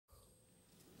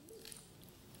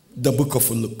The book of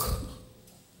Luke.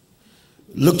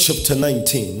 Luke chapter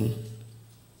 19.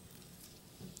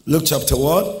 Luke chapter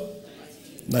what?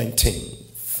 19.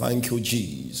 Thank you,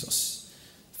 Jesus.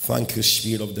 Thank you,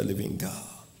 Spirit of the living God.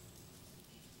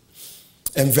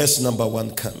 And verse number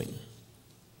 1 coming.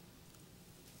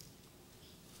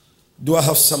 Do I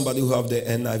have somebody who have the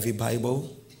NIV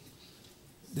Bible?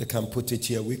 They can put it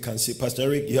here. We can see. Pastor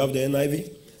Eric, you have the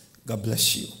NIV? God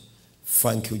bless you.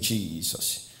 Thank you,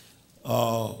 Jesus.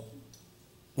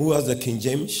 Who has the King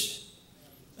James?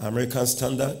 American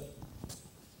Standard?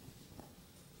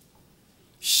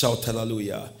 Shout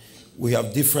hallelujah. We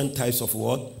have different types of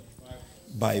what?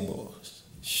 Bibles.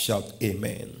 Shout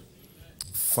amen.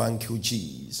 Thank you,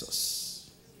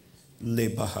 Jesus.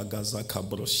 Lebahagazaka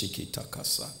brosikita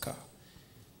kasaka.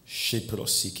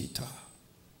 Sheprosikita.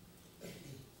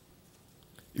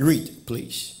 Read,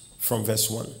 please, from verse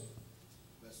 1.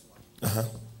 Verse 1. Uh-huh.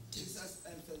 Jesus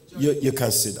entered Jericho. You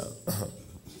can sit down. Uh-huh.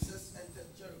 Jesus entered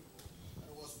Jericho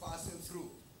and was passing through.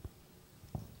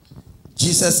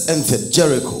 Jesus entered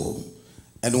Jericho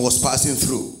and was passing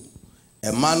through.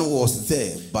 A man was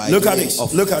there by Look the at name this.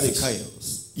 of Look at Zacchaeus.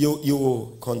 this. You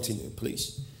will continue,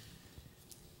 please.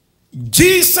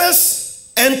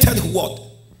 Jesus entered what?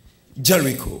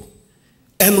 Jericho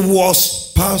and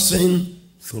was passing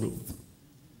through.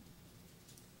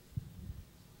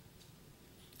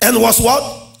 And was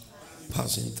what?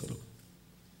 Passing through.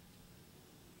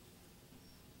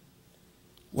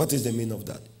 What is the meaning of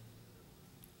that?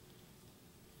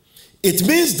 It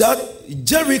means that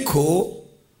Jericho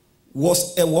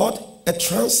was a what? A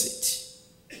transit.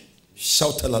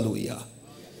 Shout hallelujah.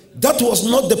 That was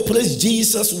not the place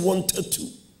Jesus wanted to,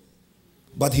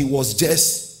 but he was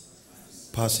just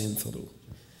passing through.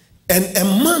 And a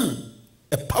man,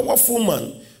 a powerful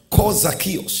man called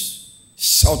Zacchaeus,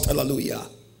 shout hallelujah.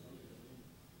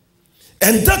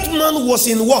 And that man was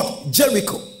in what?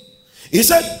 Jericho. He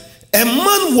said, a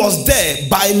man was there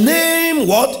by name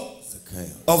what?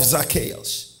 Zacchaeus. Of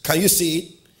Zacchaeus. Can you see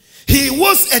it? He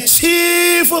was a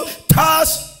chief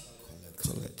tax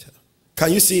collector.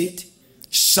 Can you see it?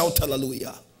 Shout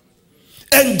hallelujah.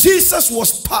 And Jesus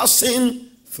was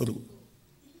passing through.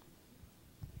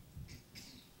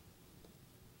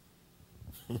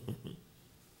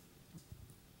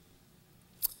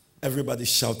 Everybody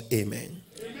shout amen.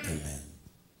 Amen.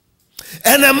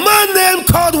 And a man named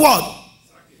called what?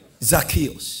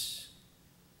 Zacchaeus.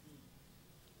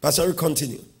 Pastor, we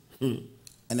continue.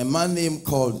 And a man named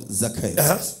called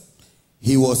Zacchaeus.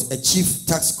 He was a chief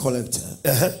tax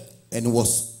collector and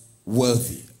was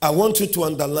wealthy. I want you to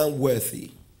underline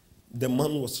wealthy. The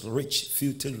man was rich,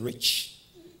 filthy rich.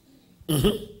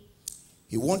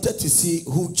 He wanted to see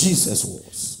who Jesus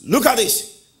was. Look at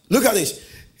this. Look at this.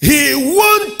 He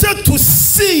wanted to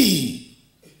see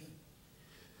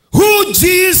who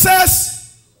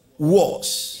Jesus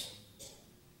was.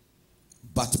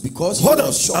 But because Hold he on,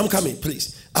 was short, I'm coming,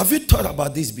 please. Have you thought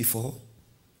about this before?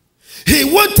 He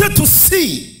wanted to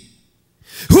see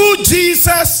who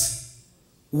Jesus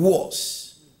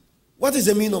was. What is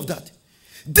the meaning of that?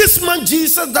 This man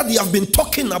Jesus that you have been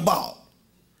talking about,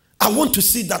 I want to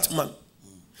see that man.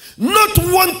 Not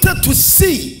wanted to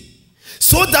see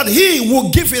so that he will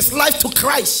give his life to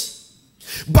Christ,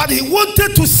 but he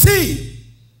wanted to see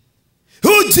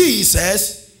who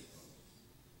Jesus,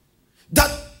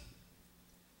 that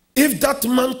if that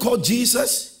man called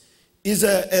Jesus is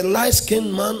a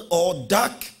light-skinned man or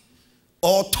dark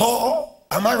or tall,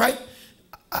 am I right?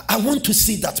 I want to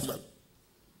see that man.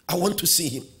 I want to see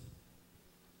him.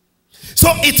 So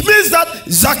it means that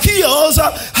Zacchaeus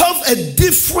have a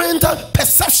different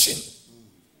perception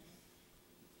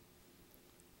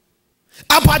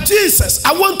about Jesus.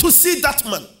 I want to see that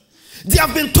man. They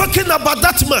have been talking about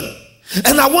that man,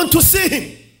 and I want to see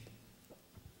him.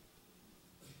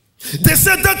 They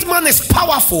said that man is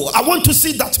powerful. I want to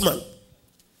see that man.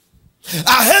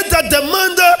 I heard that the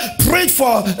man that prayed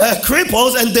for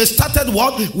cripples and they started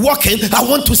walking. I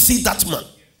want to see that man.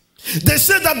 They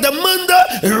said that the man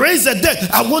that raised the dead.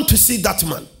 I want to see that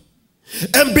man.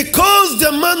 And because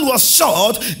the man was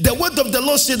short, the word of the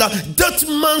Lord said that that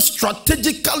man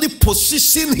strategically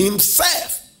positioned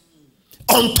himself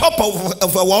on top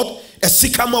of a what? A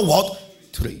sycamore what?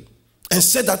 Tree. And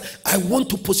said that I want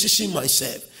to position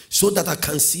myself so that I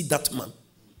can see that man.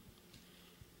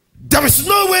 There is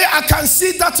no way I can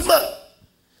see that man.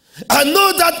 I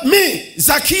know that me,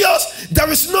 Zacchaeus, there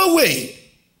is no way.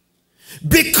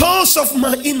 Because of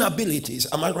my inabilities,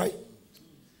 am I right?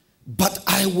 But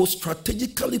I will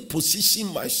strategically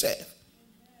position myself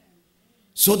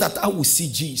so that I will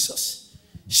see Jesus.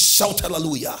 Shout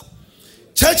hallelujah.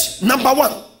 Church, number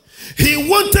one, He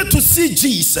wanted to see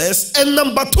Jesus, and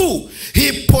number two,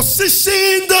 he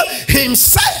positioned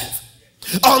himself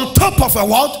on top of a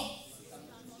what?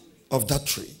 Of that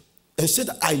tree, and said,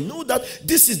 I know that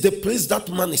this is the place that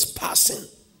man is passing.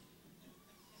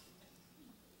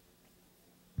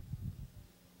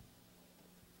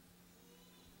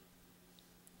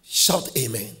 Shout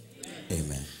amen.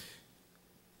 Amen.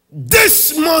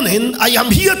 This morning, I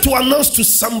am here to announce to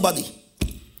somebody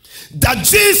that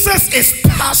Jesus is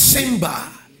passing by.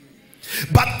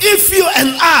 But if you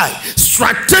and I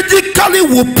strategically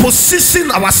will position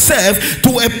ourselves to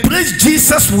a place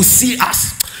Jesus will see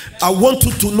us, I want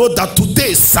you to know that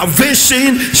today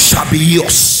salvation shall be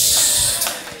yours.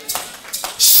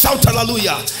 Shout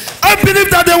hallelujah. I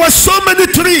believe that there were so many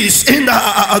trees in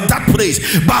that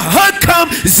place, but how come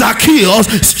Zacchaeus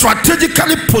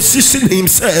strategically positioned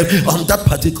himself on that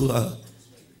particular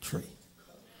tree?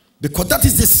 Because that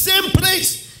is the same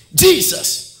place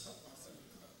Jesus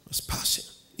was passing.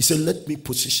 He said, let me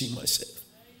position myself.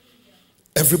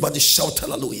 Everybody shout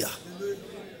hallelujah.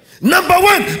 Number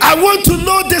one, I want to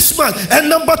know this man. And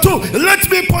number two, let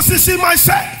me position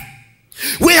myself.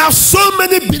 We have so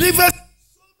many believers.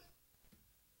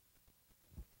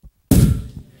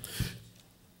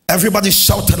 Everybody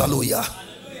shout hallelujah.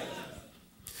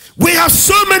 We have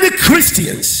so many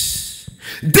Christians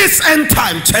this end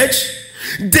time, church.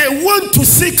 They want to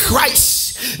see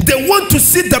Christ. They want to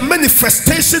see the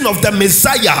manifestation of the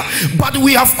Messiah, but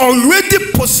we have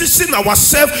already positioned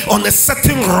ourselves on a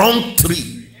certain wrong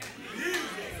tree.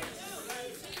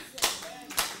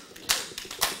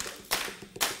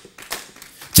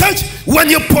 Church, when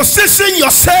you position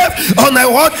yourself on a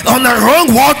what? On a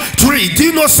wrong what? Tree. Do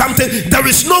you know something? There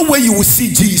is no way you will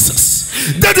see Jesus.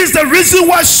 That is the reason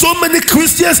why so many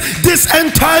Christians this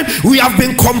end time, we have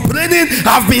been complaining,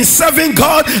 I've been serving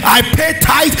God, I pay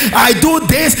tithe, I do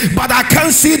this, but I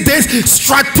can't see this.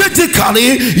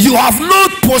 Strategically, you have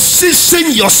not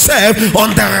positioned yourself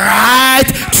on the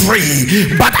right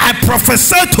tree. But I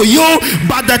prophesy to you,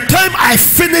 by the time I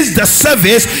finish the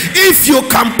service, if you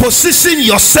can position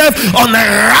yourself on the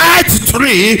right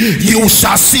tree, you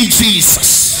shall see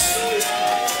Jesus.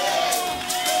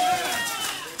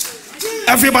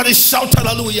 Everybody shout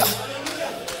hallelujah.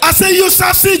 I say you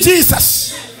shall see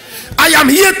Jesus. I am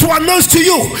here to announce to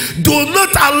you, do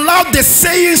not allow the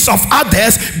sayings of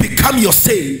others become your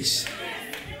sayings.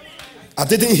 I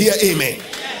didn't hear amen.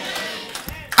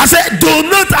 I said do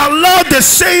not allow the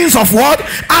sayings of what?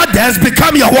 Others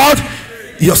become your what?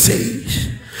 Your sayings.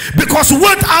 Because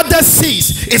what others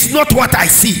sees is not what I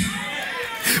see.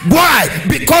 Why?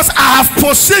 Because I have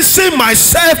positioned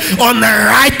myself on the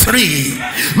right tree.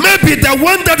 Maybe the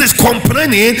one that is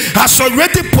complaining has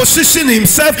already positioned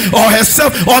himself or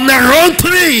herself on the wrong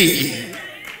tree.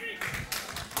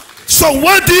 So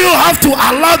what do you have to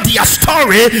allow their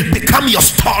story become your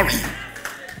story?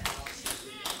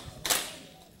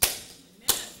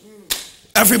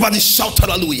 Everybody shout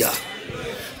hallelujah.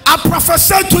 I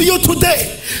prophesy to you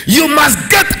today, you must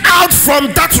get out from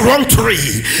that wrong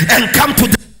tree and come to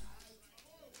the.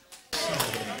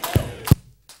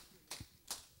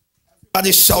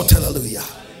 Everybody shout hallelujah.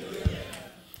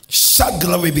 Shout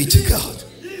glory be to God.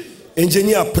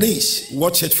 Engineer, please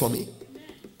watch it for me.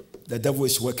 The devil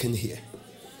is working here.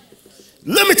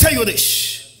 Let me tell you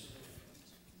this.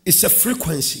 It's a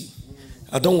frequency.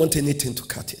 I don't want anything to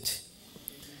cut it.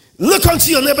 Look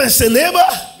unto your neighbor and say, neighbor,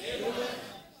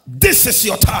 this is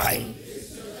your time,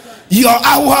 your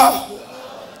hour,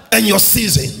 and your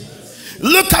season.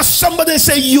 Look at somebody and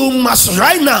say, you must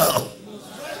right now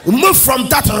move from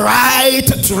that right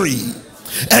tree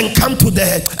and come to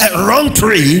the wrong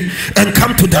tree and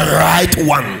come to the right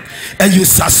one, and you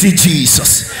shall see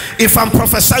Jesus. If I'm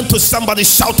prophesying to somebody,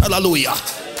 shout hallelujah.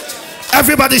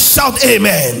 Everybody shout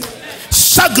amen.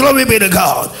 Shout glory be to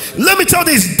God. Let me tell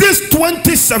you this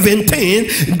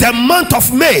 2017, the month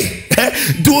of May,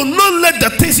 do not let the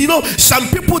things, some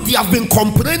people, they have been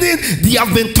complaining, they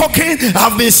have been talking,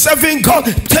 have been serving God.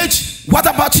 Church, what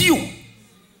about you?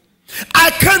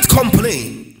 I can't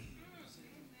complain.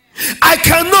 I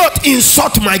cannot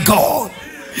insult my God.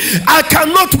 I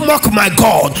cannot mock my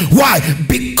God. Why?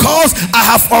 Because I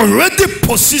have already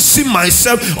positioned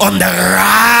myself on the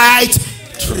right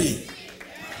tree.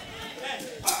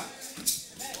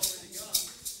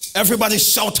 Everybody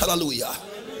shout hallelujah.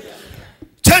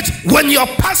 Church, when your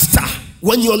pastor,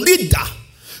 when your leader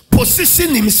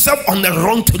position himself on the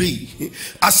wrong tree,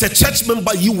 as a church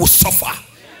member you will suffer.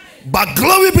 But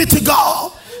glory be to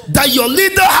God that your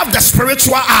leader have the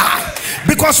spiritual eye,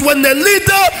 because when the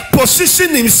leader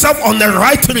position himself on the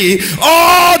right tree,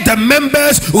 all the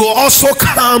members will also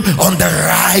come on the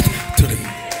right tree.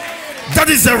 That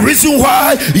is the reason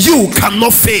why you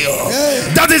cannot fail.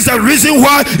 That is the reason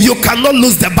why you cannot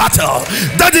lose the battle.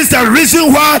 That is the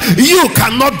reason why you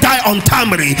cannot die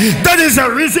untimely. That is the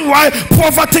reason why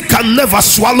poverty can never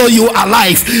swallow you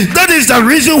alive. That is the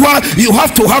reason why you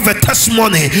have to have a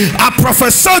testimony. I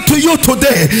prophesy to you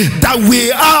today that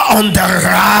we are on the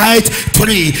right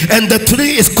tree, and the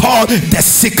tree is called the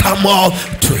sycamore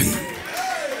tree.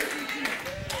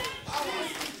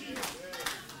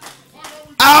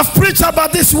 I have preached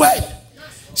about this word.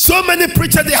 So many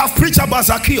preachers, they have preached about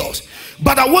Zacchaeus.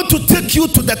 But I want to take you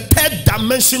to the third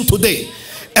dimension today,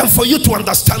 and for you to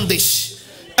understand this.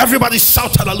 Everybody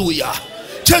shout hallelujah.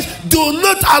 Church, do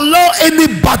not allow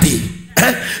anybody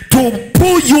to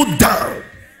pull you down.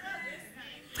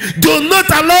 Do not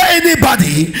allow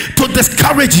anybody to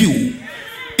discourage you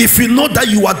if you know that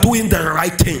you are doing the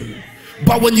right thing.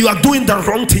 But when you are doing the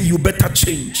wrong thing, you better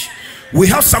change. We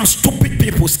have some stupid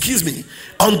people, excuse me,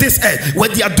 on this earth,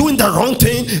 when they are doing the wrong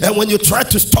thing, and when you try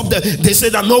to stop them, they say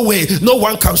that no way, no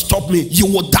one can stop me. You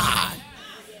will die.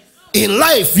 In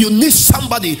life, you need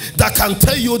somebody that can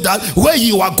tell you that where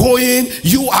you are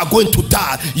going to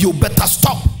die. You better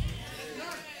stop.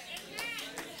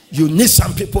 You need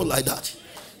some people like that.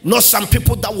 Not some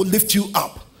people that will lift you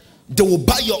up. They will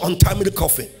buy your untimely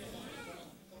coffin.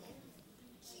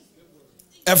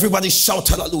 Everybody shout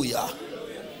hallelujah.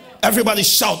 Everybody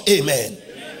shout amen.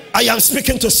 I am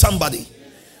speaking to somebody.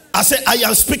 I say I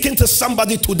am speaking to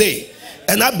somebody today,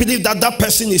 and I believe that that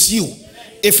person is you.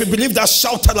 If you believe that,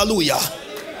 shout hallelujah.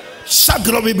 Shout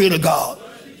glory be to God.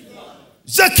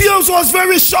 Zacchaeus was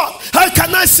very shocked. How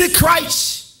can I see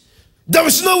Christ? There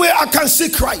is no way I can see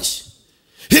Christ.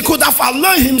 He could have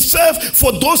allowed himself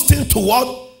for those things to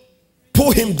what?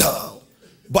 Pull him down.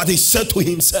 But he said to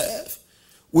himself,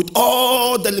 with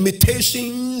all the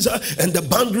limitations and the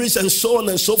boundaries and so on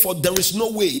and so forth, there is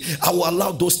no way I will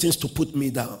allow those things to put me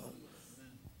down.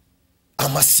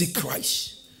 I must see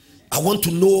Christ. I want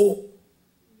to know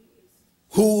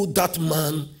who that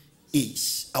man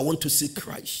is. I want to see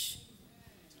Christ.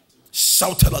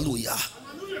 Shout hallelujah.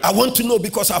 I want to know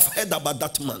because I've heard about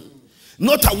that man.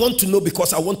 Not I want to know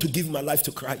because I want to give my life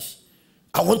to Christ.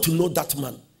 I want to know that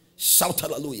man. Shout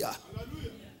hallelujah.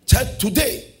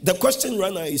 Today, the question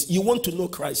right now is, you want to know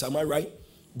Christ, am I right?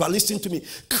 But listen to me.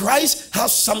 Christ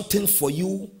has something for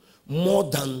you more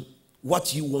than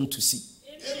what you want to see.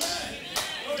 Amen.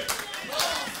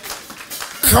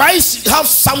 Christ has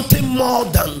something more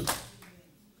than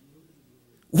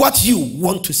what you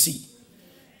want to see.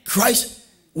 Christ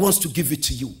wants to give it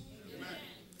to you.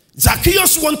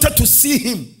 Zacchaeus wanted to see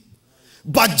him,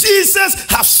 but Jesus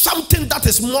has something that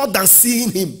is more than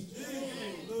seeing him.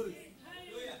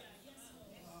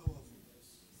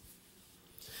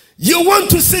 You want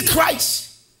to see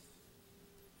Christ.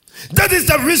 That is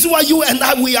the reason why you and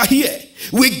I, we are here.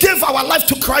 We gave our life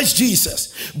to Christ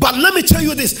Jesus. But let me tell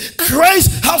you this.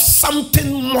 Christ has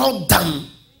something more than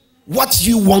what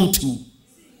you want to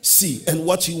see and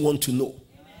what you want to know.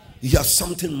 He has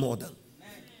something more than.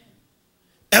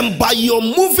 And by your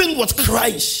moving with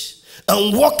Christ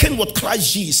and walking with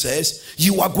Christ Jesus,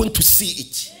 you are going to see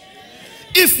it.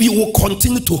 If you will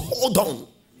continue to hold on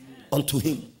unto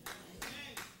him.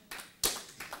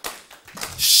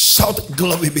 Shout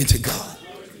glory be to God.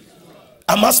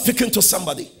 Am I speaking to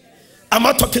somebody? Am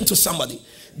I talking to somebody?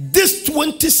 This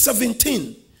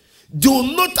 2017,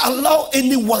 do not allow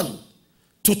anyone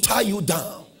to tie you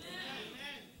down.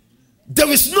 There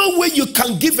is no way you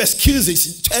can give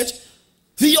excuses in church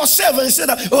to yourself and say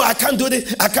that, oh, I can't do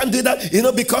this, I can't do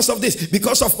that, because of this,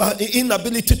 because of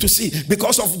inability to see,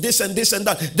 because of this and this and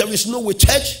that. There is no way,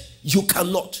 church, you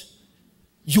cannot.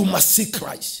 You must see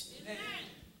Christ.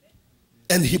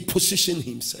 And he positioned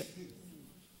himself.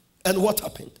 And what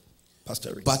happened,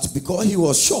 Pastor Rick? But because he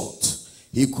was short,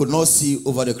 he could not see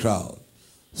over the crowd.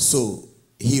 So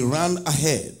he ran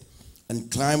ahead and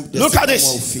climbed the Look at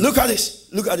this. field. Look at this.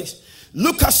 Look at this.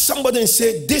 Look at somebody and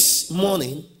say, this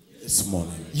morning,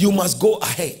 you must go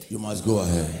ahead. You must go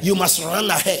ahead. You must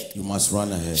run ahead. You must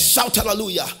run ahead. Shout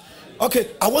hallelujah.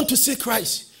 Okay, I want to see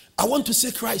Christ. I want to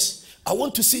see Christ. I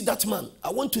want to see that man. I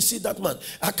want to see that man.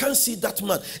 I can't see that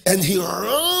man. And he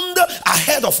ran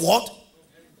ahead of what?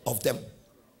 Of them.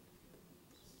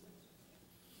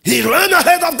 He ran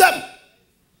ahead of them.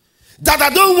 That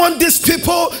I don't want these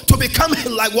people to become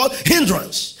like what?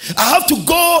 Hindrance. I have to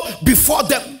go before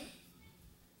them.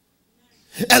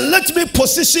 And let me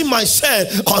position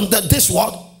myself on this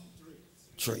what?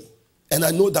 Tree. And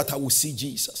I know that I will see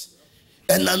Jesus.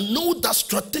 And I know that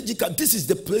strategically, this is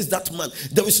the place that man,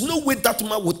 there is no way that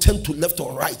man will turn to left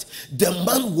or right. The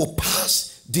man will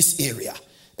pass this area.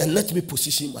 And let me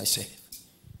position myself.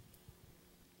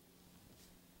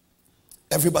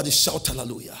 Everybody shout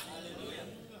hallelujah.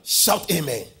 Shout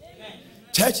amen.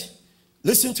 Church,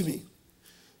 listen to me.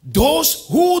 Those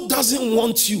who doesn't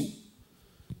want you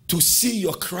to see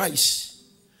your Christ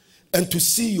and to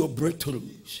see your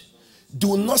breakthroughs,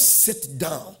 do not sit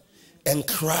down and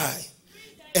cry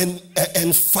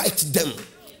and fight them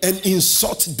and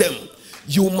insult them.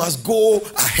 You must go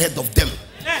ahead of them.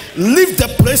 Leave the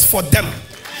place for them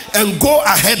and go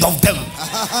ahead of them.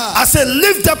 I said,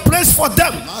 leave the place for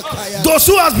them. Those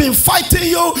who have been fighting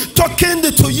you, talking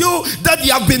to you, that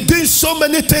you have been doing so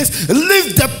many things,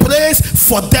 leave the place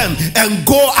for them and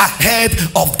go ahead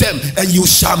of them, and you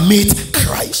shall meet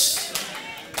Christ.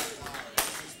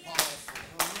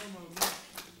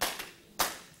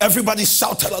 Everybody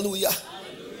shout hallelujah.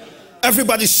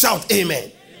 Everybody shout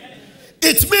amen.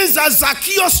 It means that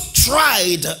Zacchaeus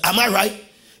tried, am I right?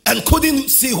 And couldn't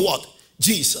see what?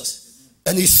 Jesus.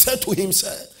 And he said to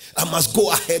himself, I must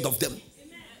go ahead of them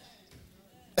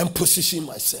and position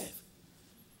myself.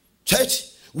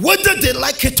 Church, whether they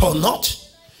like it or not,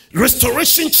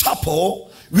 Restoration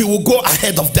Chapel, we will go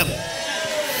ahead of them.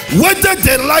 Whether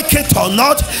they like it or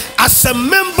not, as a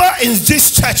member in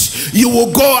this church, you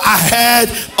will go ahead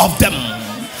of them.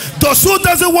 Those who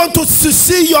doesn't want to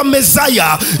see your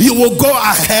Messiah, you will go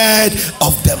ahead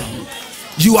of them.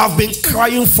 You have been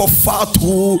crying for far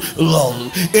too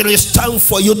long. It is time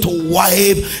for you to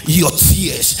wipe your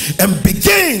tears and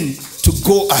begin to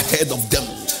go ahead of them.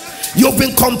 You've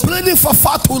been complaining for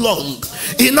far too long.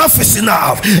 Enough is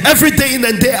enough. Every day in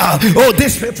and day out. Oh,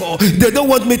 these people, they don't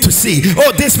want me to see.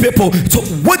 Oh, these people. So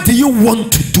what do you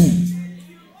want to do?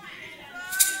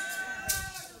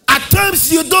 At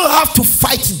times you don't have to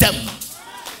fight them.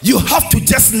 You have to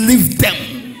just leave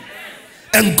them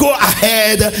and go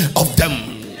ahead of them.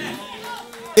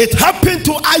 It happened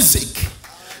to Isaac.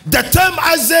 The time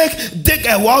Isaac dig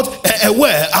a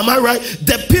well, am I right?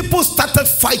 The people started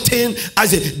fighting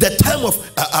Isaac. The time of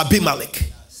Abimelech.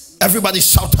 Everybody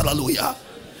shout hallelujah.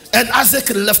 And Isaac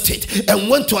left it and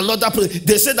went to another place.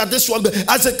 They said that this one,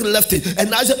 Isaac left it.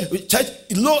 And Isaac, church,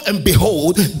 lo and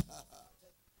behold,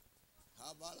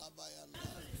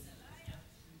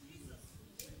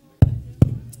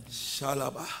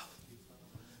 Shalaba.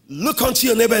 Look unto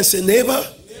your neighbor and say, neighbor,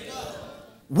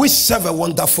 we serve a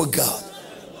wonderful God.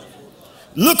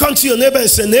 Look unto your neighbor and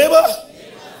say, neighbor,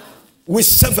 we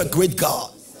serve a great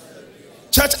God.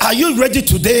 Church, are you ready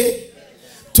today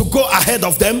to go ahead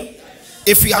of them?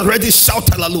 If you are ready, shout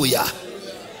hallelujah.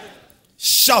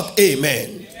 Shout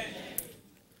amen.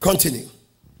 Continue.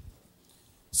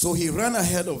 So he ran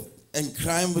ahead of and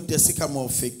climbed the sycamore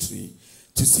fig tree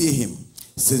to see him,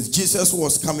 since Jesus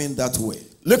was coming that way.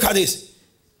 Look at this.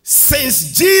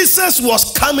 Since Jesus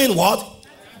was coming what?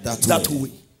 That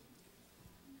way.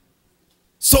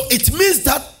 So it means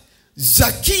that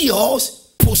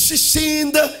Zacchaeus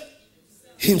positioned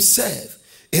himself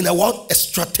in a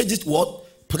strategic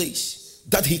place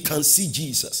that he can see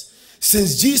Jesus.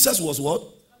 Since Jesus was what?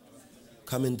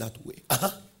 Coming that way.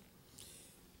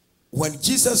 When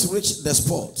Jesus reached the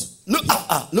spot.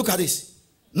 Look at this.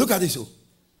 Look at this.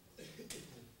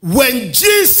 When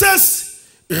Jesus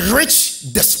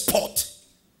reached the spot.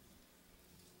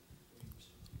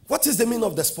 What is the meaning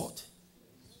of the spot?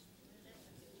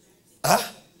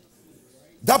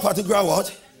 That particular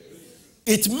word?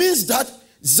 It means that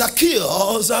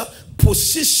Zacchaeus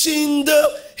positioned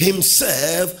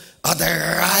himself at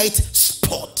the right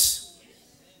spot.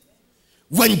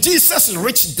 When Jesus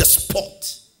reached the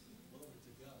spot.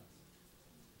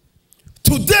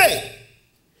 Today,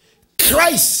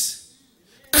 Christ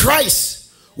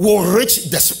will reach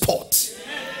the spot.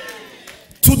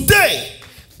 Today,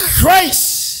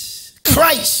 Christ,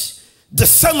 the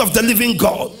Son of the living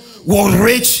God, will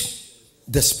reach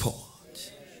the spot.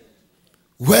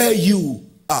 Where you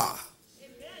are,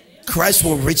 Christ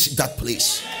will reach that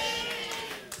place.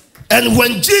 And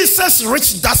when Jesus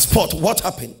reached that spot, what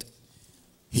happened?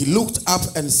 He looked up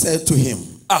and said to him.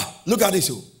 Look at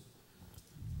this.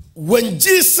 When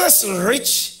Jesus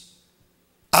reached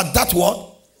at that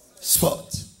what?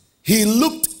 Spot. He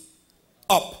looked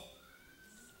up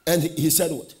and he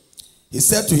said what? He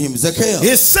said to him, Zacchaeus.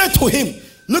 He said to him,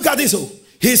 look at this.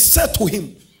 He said to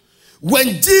him,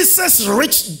 when Jesus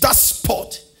reached that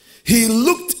spot, he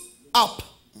looked up.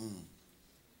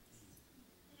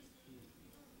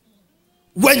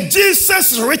 When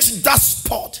Jesus reached that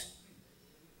spot,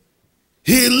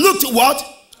 he looked what?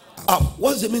 Up.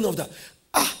 What's the meaning of that?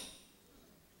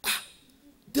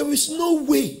 There is no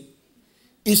way.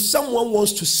 If someone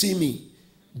wants to see me,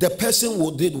 the person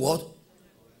will did what?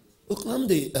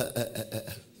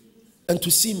 And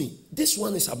to see me. This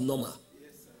one is abnormal.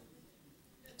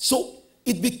 So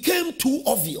it became too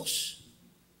obvious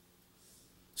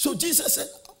So Jesus said,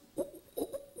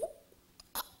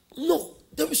 no,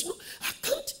 there is no,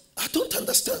 I don't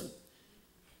understand.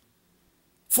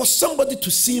 For somebody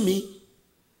to see me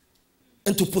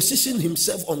and to position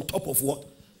himself on top of what?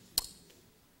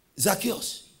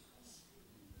 Zacchaeus,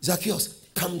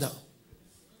 come down.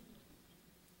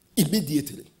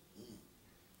 Immediately.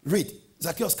 Read.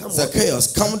 Zacchaeus,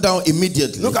 come down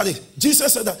immediately. Look at it.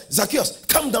 Jesus said that, Zacchaeus,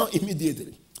 come down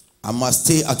immediately. I must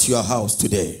stay at your house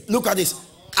today. Look at this.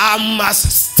 I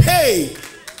must stay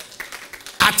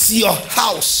at your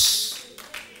house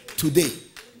today.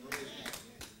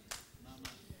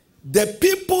 The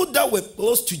people that were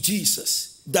close to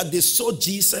Jesus, that they saw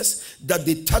Jesus, that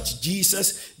they touched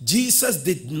Jesus, Jesus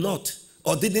did not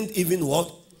or didn't even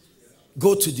what?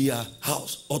 Go to their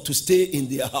house or to stay in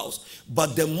their house.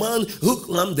 But the man who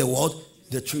claimed the word,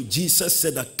 the truth, Jesus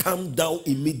said that come down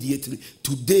immediately.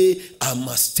 Today I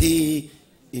must stay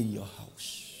in your house.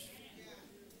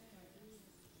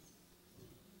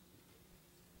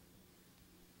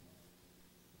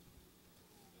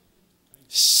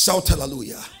 Shout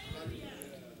hallelujah.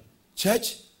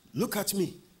 Church, look at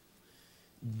me.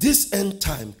 This end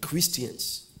time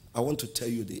Christians, I want to tell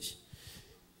you this.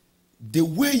 The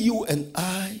way you and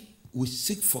I will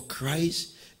seek for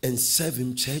Christ and serve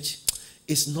him, church,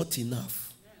 is not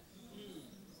enough.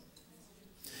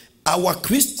 Our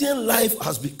Christian life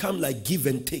has become like give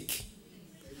and take.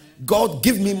 God,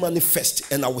 give me money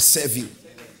first and I will serve you.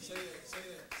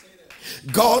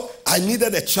 God, I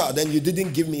needed a child and you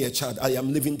didn't give me a child. I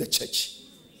am leaving the church.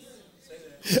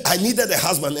 I needed a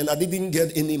husband and I didn't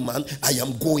get any man. I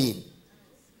am going.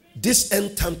 This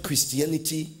end time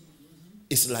Christianity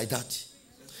is like that.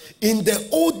 In the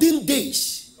olden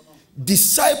days,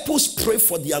 disciples pray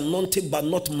for the anointing but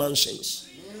not mansions.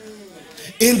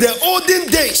 In the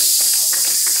olden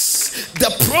days,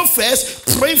 the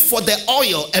prophets pray for the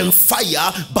oil and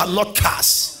fire but not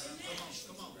cars.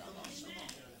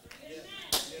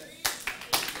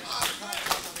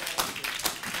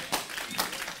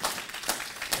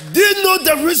 Do you know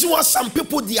the reason why some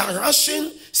people they are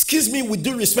rushing, excuse me with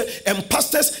due respect, and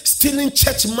pastors stealing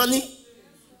church money?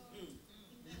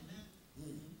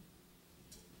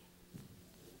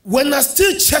 When I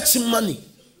steal church money,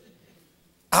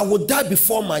 I will die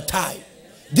before my time.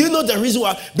 Do you know the reason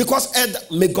why? Because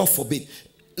may God forbid,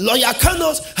 Lawyer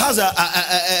Carlos has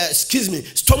a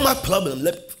stomach problem.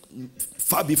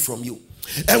 Far be from you.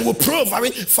 And we pray over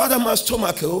it. Father, my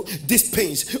stomach, oh, this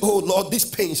pains. Oh Lord, this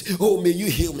pains. Oh, may you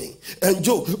heal me. And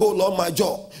Joe, oh Lord, my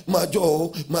jaw,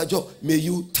 may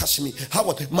you touch me. How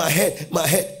about my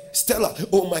head? Stella,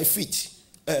 oh my feet.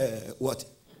 What?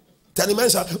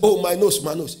 Talimansa, oh my nose,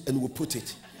 and we'll put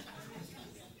it.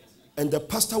 And the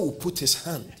pastor will put his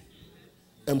hand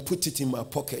and put it in my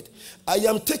pocket. I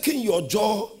am taking your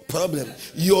jaw problem,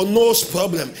 your nose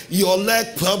problem, your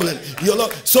leg problem,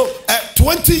 so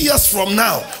 20 years from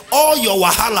now, all your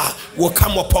wahala will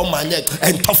come upon my neck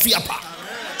and tofiapa.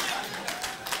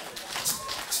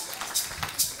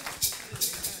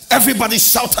 Everybody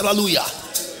shout hallelujah.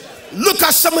 Look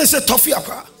at someone and say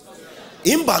tofiapa.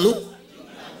 Imbanu.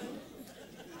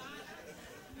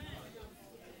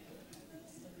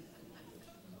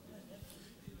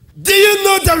 Do you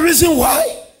know the reason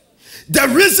why? The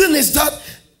reason is that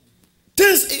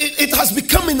it has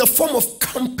become in a form of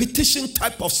competition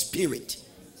type of spirit.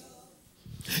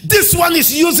 This one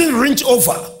is using Range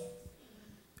Rover,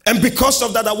 and because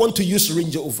of that I want to use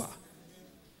Range Rover.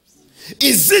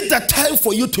 Is it the time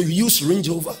for you to use Range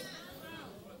Rover?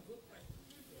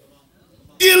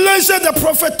 Elijah the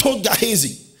prophet told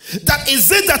Gehazi that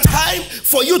is it the time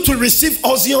for you to receive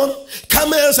ozion,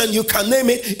 camels, and you can name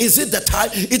it. Is it the time?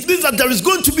 It means that there is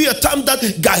going to be a time that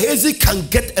Gehazi can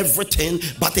get everything,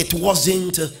 but it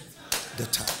wasn't the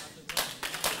time.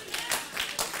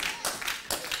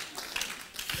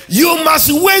 You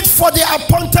must wait for the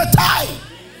appointed time.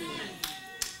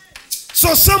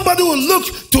 So somebody will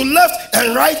look to left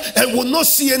and right and will not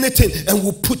see anything and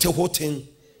will put a whole thing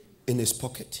in his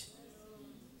pocket.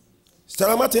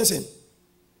 Stella Martinson,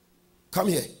 come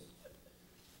here.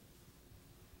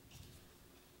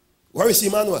 Where is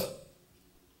Emmanuel?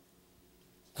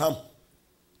 Come.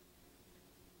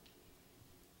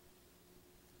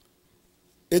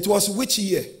 It was which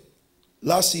year?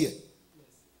 Last year.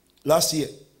 Last year.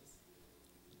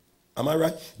 Am I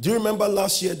right? Do you remember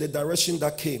last year the direction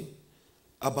that came?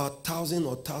 About 1,000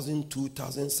 or 1,002,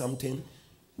 1,000 something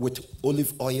with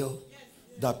olive oil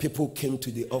that people came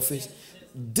to the office.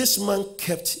 This man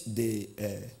kept the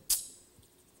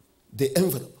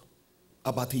envelope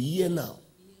about a year now.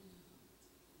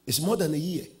 It's more than a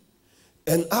year.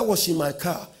 And I was in my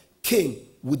car, came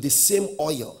with the same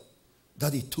oil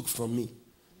that he took from me.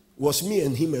 was me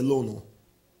and him alone.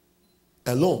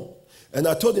 Alone. And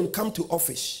I told him, come to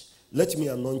office. Let me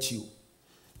anoint you.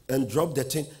 And drop the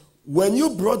thing. When you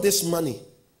brought this money,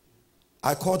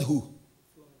 I called who?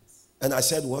 Florence. And I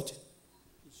said what?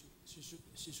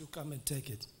 She should come and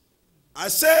take it. I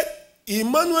said,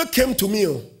 Emmanuel came to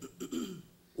me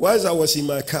whilst I was in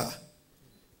my car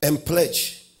and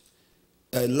pledged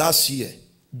last year,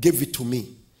 gave it to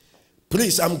me.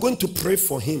 Please, I'm going to pray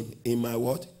for him in my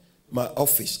what? My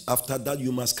office. After that,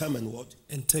 you must come and what?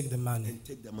 And take the money. And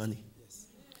take the money. Yes.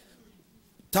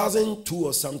 1,002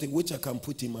 or something, which I can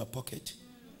put in my pocket.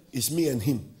 It's me and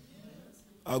him.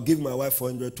 I'll give my wife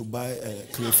 400 to buy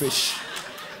crayfish.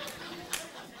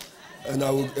 And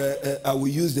I will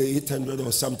use the 800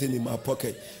 or something in my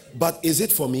pocket. But is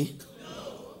it for me?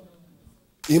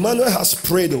 No. Emmanuel has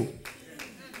prayed, though,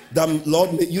 that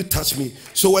Lord, may you touch me.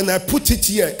 So when I put it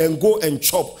here and go and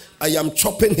chop, I am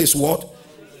chopping his what?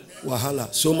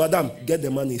 Wahala. So madam, get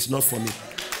the money. It's not for me.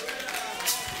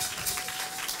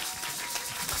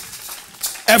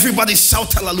 Everybody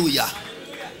shout hallelujah.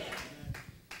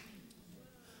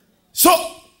 So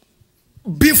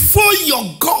before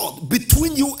your God,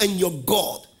 between you and your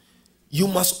God, you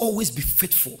must always be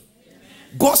faithful.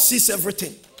 God sees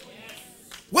everything.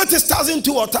 What is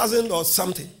 1,002 or 1,000 or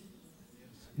something?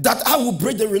 That I will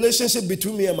break the relationship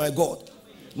between me and my God.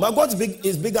 My God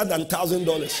is bigger than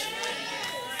 $1,000.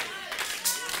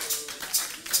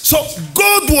 So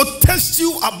God will test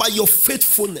you about your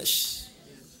faithfulness.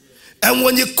 And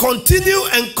when you continue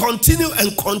and continue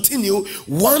and continue,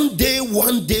 one day,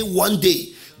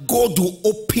 God will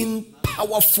open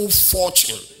powerful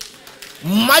fortune,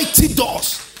 mighty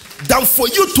doors, than for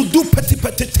you to do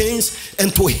petty things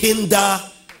and to hinder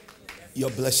your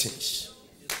blessings.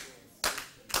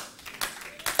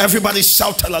 Everybody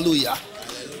shout hallelujah.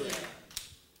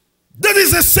 That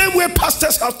is the same way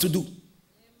pastors have to do.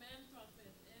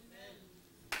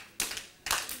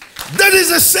 That is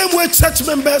the same way church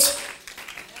members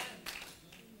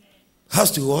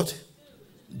has to what?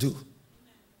 Do.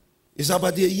 It's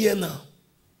about a year now.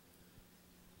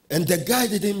 And the guy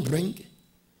didn't bring.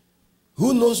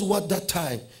 Who knows what that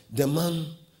time the man,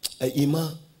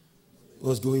 Imam,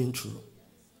 was going through.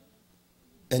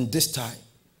 And this time,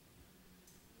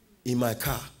 in my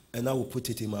car, and I will put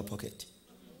it in my pocket.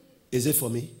 Is it for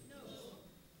me?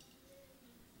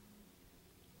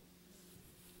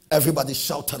 Everybody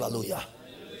shout hallelujah.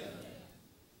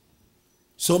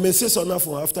 So Mrs.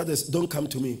 Onafo, after this, don't come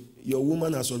to me. Your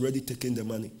woman has already taken the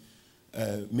money.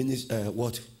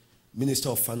 Minister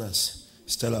of Finance,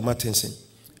 Stella Martinson.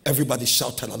 Everybody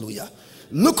shout hallelujah.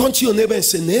 Look unto your neighbor and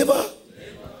say, neighbor,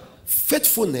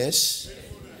 faithfulness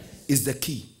is the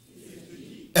key.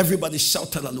 Everybody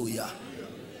shout hallelujah.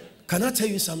 Can I tell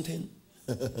you something?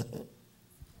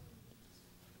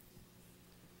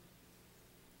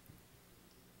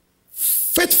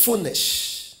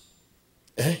 Faithfulness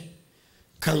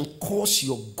can cause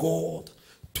your God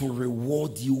to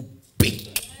reward you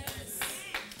big.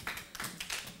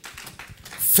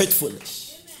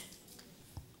 Faithfulness.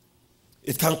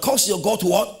 It can cause your God to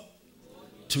what?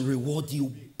 To reward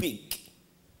you big.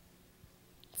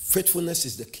 Faithfulness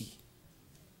is the key.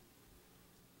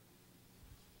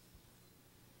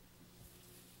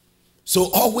 So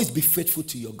always be faithful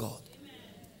to your God.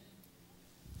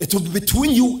 It will be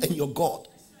between you and your God.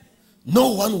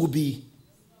 No one will be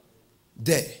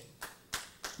there.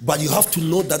 But you have to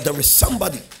know that there is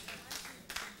somebody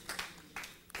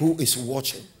who is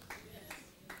watching.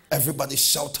 Everybody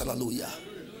shout hallelujah.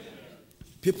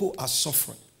 People are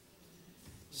suffering.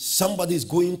 Somebody is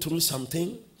going through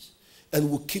something and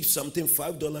will keep something,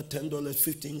 $5, $10,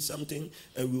 15 something,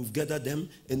 and we'll gather them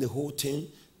in the whole thing.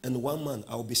 And one man,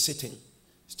 I'll be sitting.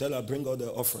 Stella, bring out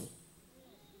the offering.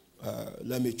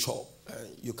 Let me chop.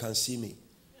 You can see me.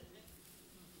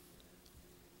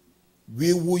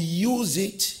 We will use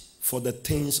it for the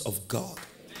things of God.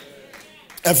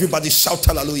 Everybody shout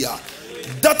hallelujah.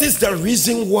 That is the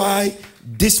reason why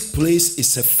this place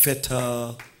is a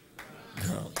fertile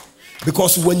ground.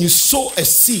 Because when you sow a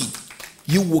seed,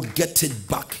 you will get it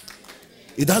back.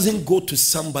 It doesn't go to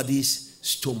somebody's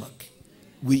stomach.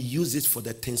 We use it for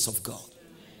the things of God.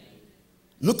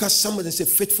 Look at somebody and say,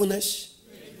 faithfulness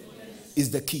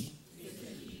is the key.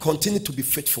 Continue to be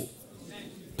faithful.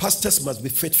 Pastors must be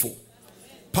faithful.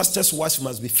 Pastors' wives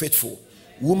must be faithful.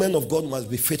 Women of God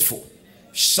must be faithful.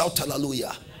 Shout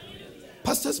hallelujah.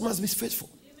 Pastors must be faithful.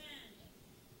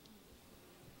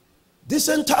 This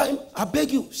end time, I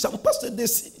beg you, some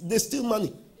pastors, they steal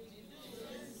money.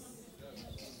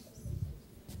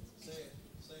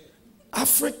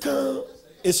 Africa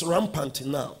is rampant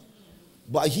now.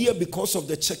 But here, because of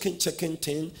the checking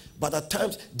thing, but at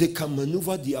times they can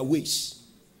maneuver their ways.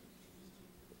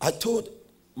 I told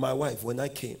my wife when I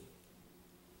came,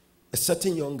 a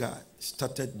certain young guy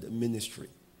started the ministry.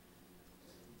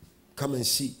 Come and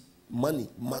see. Money.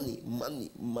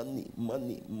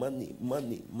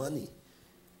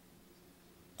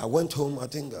 I went home, I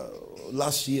think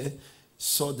last year,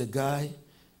 saw the guy,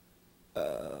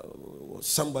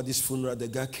 somebody's funeral, the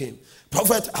guy came.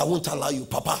 Prophet, I won't allow you.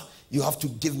 Papa, you have to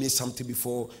give me something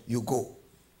before you go.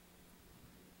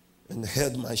 And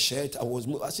held my shirt.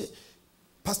 I said,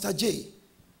 Pastor J,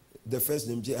 the first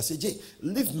name J, I said, J,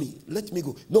 leave me, let me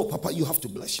go. No, Papa, you have to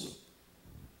bless me.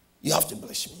 You have to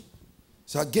bless me.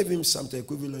 So I gave him something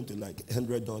equivalent to like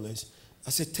 $100. I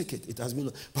said, take it. It has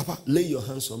been, Papa, lay your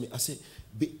hands on me. I said,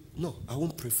 no, I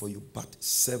won't pray for you, but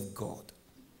serve God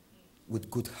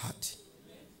with good heart.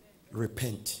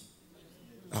 Repent.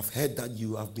 I've heard that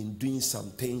you have been doing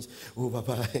some things. Oh,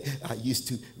 Papa, I used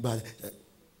to, but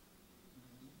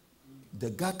the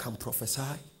guy can prophesy,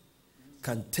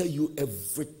 can tell you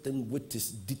everything which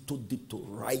is ditto,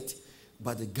 right?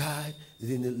 But the guy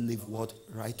didn't live what?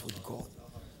 Right with God.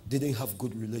 Didn't have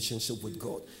good relationship with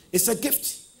God. It's a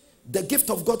gift. The gift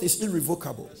of God is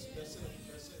irrevocable.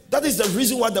 That is the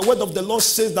reason why the word of the Lord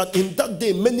says that in that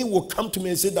day many will come to me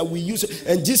and say that we use it.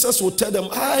 And Jesus will tell them,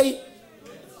 I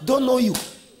don't know you.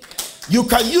 You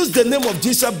can use the name of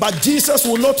Jesus, but Jesus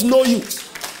will not know you.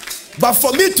 But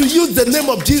for me to use the name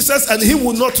of Jesus and he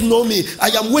will not know me, I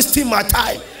am wasting my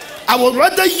time. I would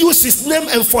rather use his name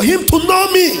and for him to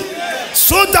know me.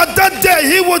 So that day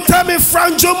he will tell me,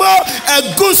 Frank Dwomoh,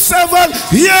 a good servant,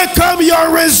 here come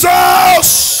your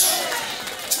results.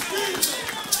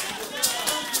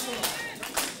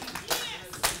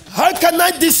 How can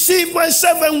I deceive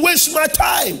myself and waste my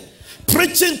time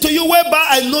preaching to you whereby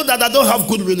I know that I don't have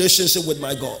good relationship with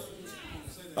my God?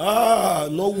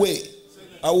 No way.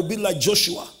 I will be like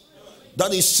Joshua.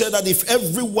 That is said that if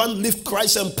everyone lift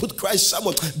Christ and put Christ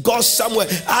somewhere, God somewhere,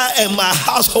 I and my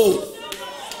household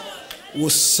will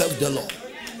serve the Lord.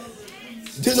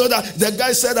 Do you know that the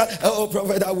guy said that, oh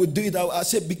prophet, I will do it. I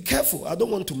said, be careful. I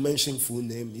don't want to mention full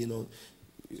name,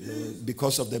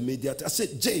 because of the media. I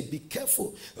said, Jay, be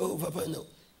careful. Oh, Papa, no.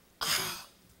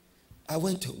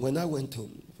 When I went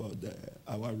home for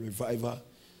our revival,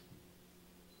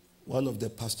 one of the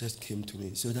pastors came to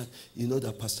me. So that,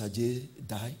 that Pastor Jay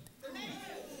died?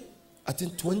 I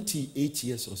think 28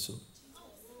 years or so.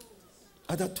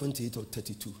 Either 28 or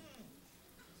 32.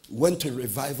 Went to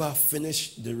revival,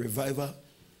 finished the revival,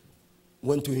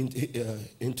 went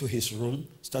into his room,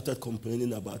 started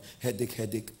complaining about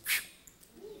headache.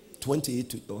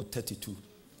 28 or 32.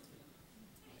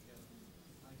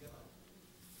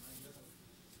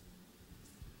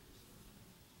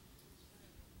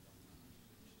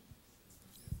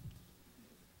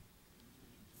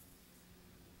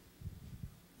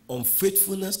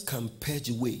 Unfaithfulness can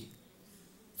purge way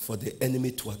for the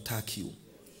enemy to attack you.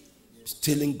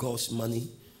 Stealing God's money,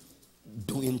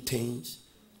 doing things,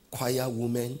 choir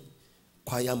women,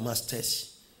 choir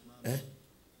masters,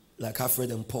 like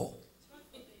Alfred and Paul,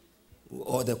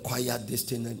 or the choir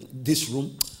this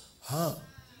room, I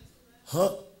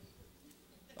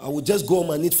will just go on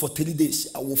my knees for 3 days.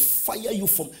 I will fire you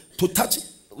to touch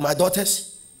my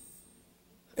daughters,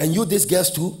 and you these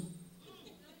girls too,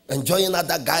 enjoying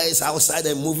other guys outside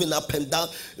and moving up and down.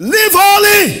 Live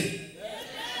holy.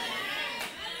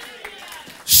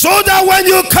 So that when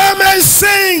you come and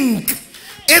sing,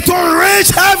 it will reach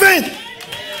heaven.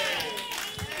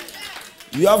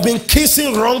 You have been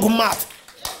kissing wrong mouth.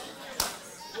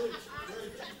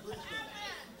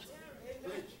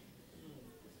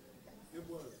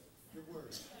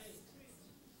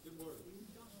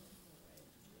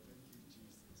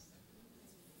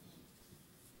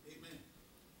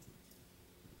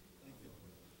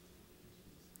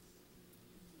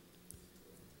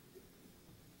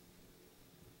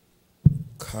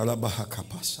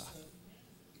 Kalabahakapasa.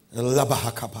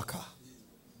 Labahakapaka.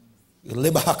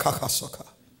 Lebahakakasoka.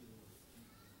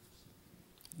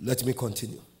 Let me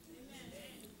continue.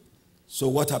 So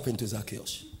what happened to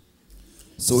Zacchaeus?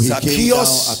 So he came down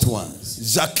at once.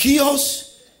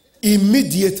 Zacchaeus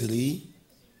immediately,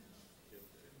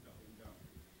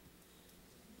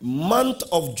 month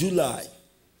of July,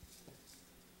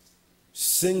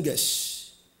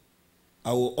 singers,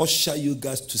 I will usher you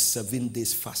guys to 7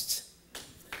 days fast.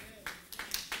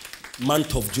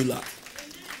 Month of July.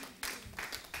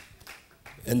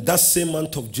 And that same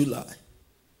month of July,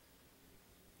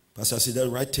 Pastor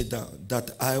said, write it down,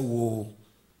 that I will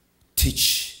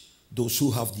teach those who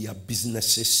have their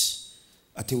businesses.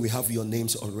 I think we have your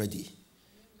names already.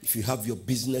 If you have your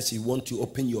business, you want to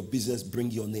open your business,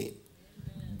 bring your name.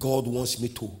 God wants me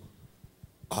to,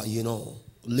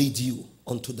 lead you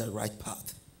onto the right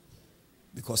path.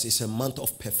 Because it's a month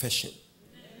of perfection.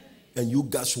 And you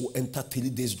guys will enter 3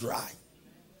 days dry.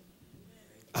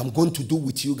 I'm going to do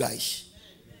with you guys.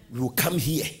 We will come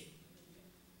here.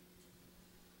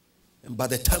 And by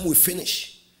the time we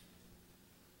finish,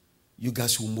 you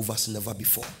guys will move as never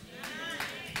before.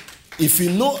 If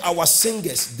you know our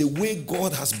singers, the way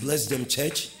God has blessed them,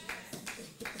 church,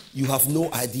 you have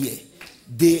no idea.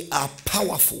 They are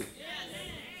powerful.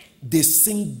 They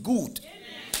sing good.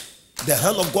 The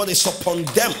hand of God is upon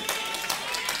them.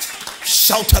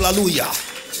 Shout hallelujah.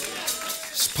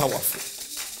 It's powerful.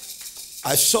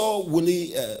 I saw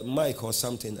Willie Mike or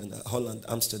something in Holland,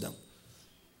 Amsterdam.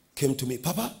 Came to me,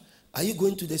 Papa, are you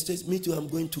going to the States? Me too, I'm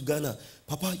going to Ghana.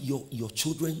 Papa, your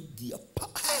children,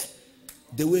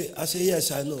 the way I say,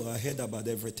 yes, I know. I heard about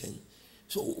everything.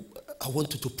 So I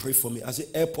want you to pray for me. I said,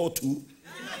 airport too.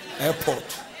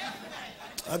 Airport.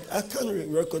 I can't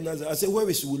recognize it. I said, where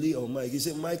is Willie or Mike? He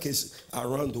said, Mike is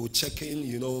around, checking,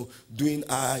 doing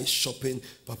eye shopping.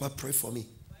 Papa, pray for me.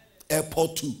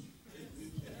 Airport too.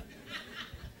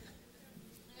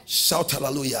 Shout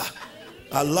hallelujah.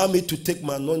 Allow me to take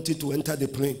my anointing to enter the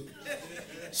plane.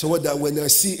 So that when I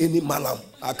see any malam,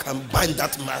 I can bind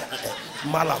that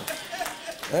malam.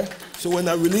 So when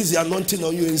I release the anointing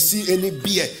on you and see any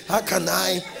beer, how can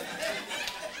I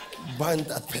bind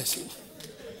that person?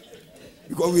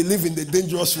 Because we live in the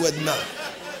dangerous world now.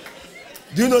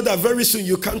 Do you know that very soon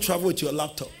you can't travel with your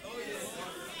laptop?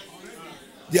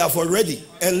 They have already.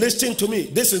 And listen to me,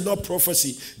 this is not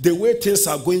prophecy. The way things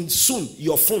are going soon,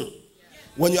 your phone.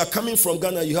 When you are coming from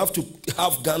Ghana, you have to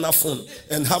have Ghana phone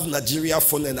and have Nigeria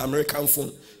phone and American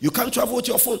phone. You can't travel with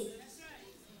your phone.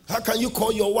 How can you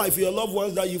call your wife, your loved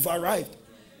ones that you've arrived?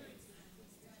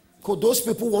 Because those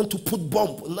people want to put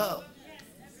bomb now.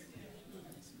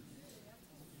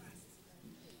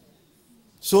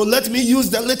 So let me use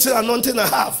the little anointing I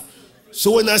have.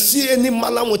 So when I see any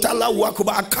malam with Allah,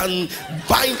 I can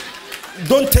bind.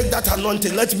 Don't take that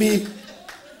anointing. Let me.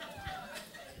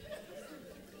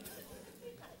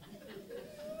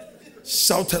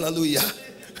 Shout hallelujah.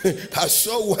 I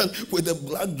saw one with a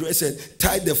black dress and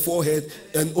tied the forehead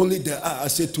and only the eye. I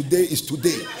said, today is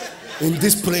today. In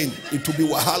this plane, it will be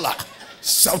wahala.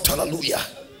 Shout hallelujah.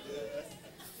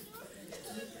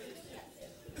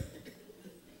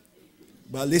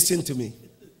 But listen to me.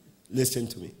 Listen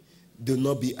to me. Do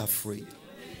not be afraid.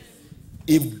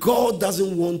 If God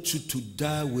doesn't want you to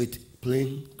die with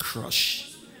plane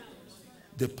crash,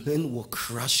 the plane will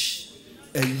crash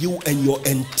and you and your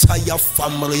entire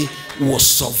family will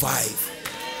survive.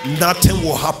 Nothing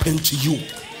will happen to you.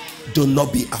 Do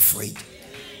not be afraid.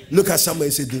 Look at somebody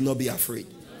and say, do not be afraid.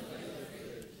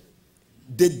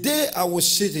 The day I will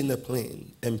sit in a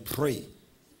plane and pray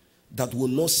that will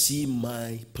not see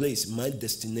my place, my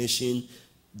destination,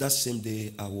 that same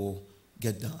day I will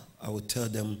get down. I will tell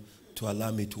them to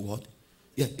allow me to what?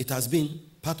 Yeah, it has been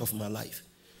part of my life.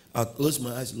 I'll close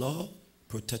my eyes, Lord,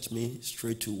 protect me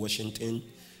straight to Washington,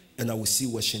 and I will see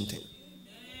Washington.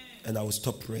 And I will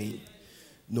stop praying.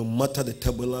 No matter the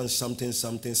turbulence, something,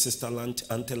 sisterland,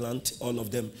 anteland, all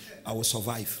of them, I will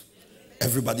survive.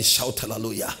 Everybody shout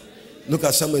hallelujah. Look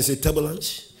at someone and say,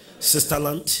 turbulence,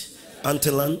 sisterland,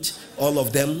 anteland, all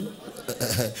of them,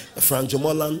 Frank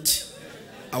Dwomoh land,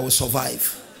 I will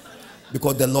survive.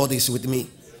 Because the Lord is with me.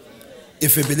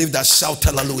 If you believe that, shout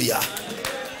hallelujah.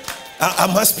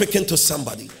 Am I speaking to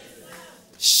somebody?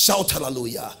 Shout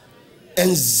hallelujah.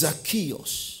 And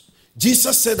Zacchaeus,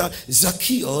 Jesus said that,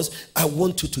 Zacchaeus, I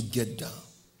want you to get down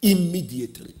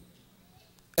immediately.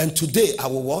 And today I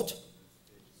will what?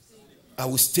 I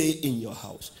will stay in your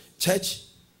house. Church,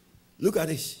 look at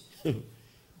this.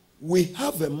 We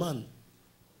have a man,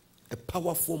 a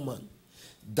powerful man,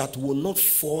 that will not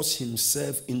force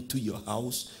himself into your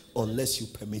house unless you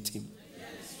permit him.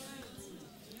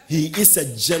 He is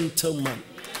a gentleman.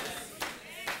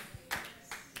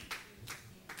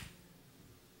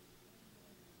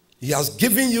 He has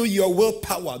given you your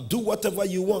willpower. Do whatever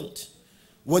you want.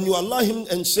 When you allow him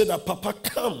and say that, Papa,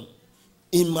 come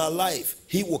in my life,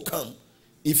 he will come.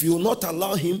 If you will not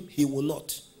allow him, he will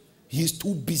not. He is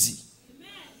too busy.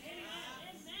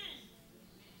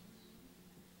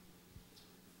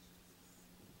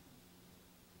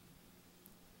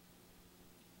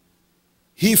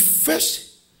 He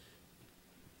first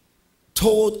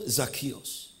told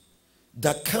Zacchaeus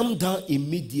that come down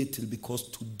immediately, because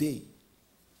today,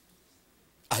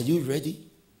 are you ready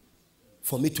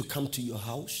for me to come to your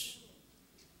house?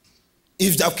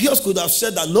 If Zacchaeus could have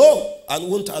said that, no, I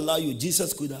won't allow you,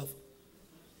 Jesus could have.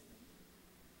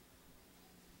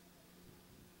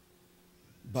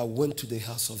 but went to the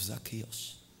house of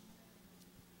Zacchaeus.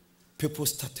 People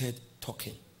started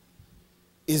talking.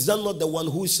 Is that not the one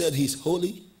who said he's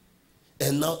holy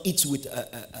and now eats with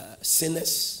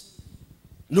sinners?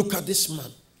 Look at this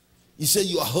man. He said,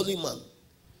 you are a holy man.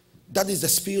 That is the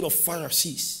spirit of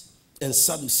Pharisees and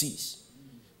Sadducees.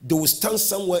 They will stand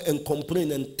somewhere and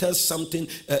complain and tell something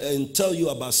and tell you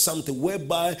about something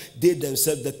whereby they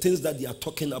themselves, the things that they are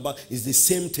talking about is the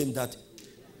same thing that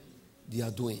they are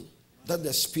doing. That's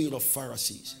the spirit of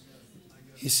Pharisees.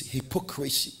 It's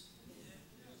hypocrisy.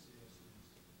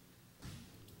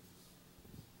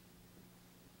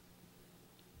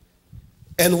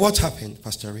 And what happened,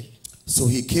 Pastor Ray? So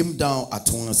he came down at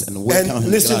once and welcomed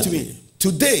him. Listen gladly. to me.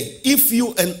 Today, if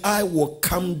you and I will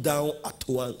come down at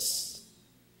once,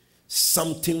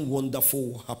 something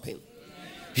wonderful will happen.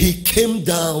 He came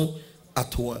down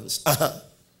at once.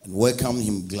 And welcomed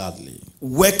him gladly.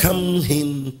 Welcome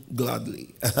him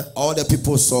gladly. All the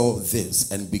people saw this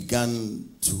and began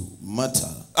to mutter,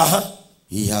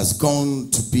 he has gone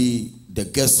to be the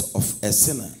guest of a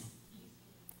sinner.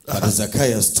 But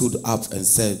Zacchaeus stood up and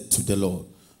said to the Lord,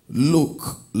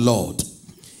 look, Lord,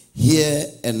 here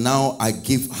and now I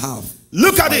give half.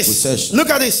 Look at this. Look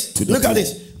at this. Look at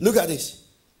this. Look at this.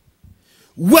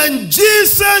 When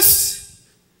Jesus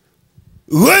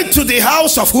went to the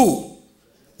house of who?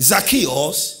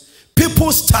 Zacchaeus,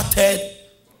 people started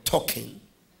talking.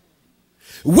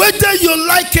 Whether you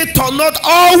like it or not,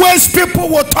 always people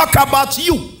will talk about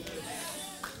you.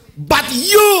 But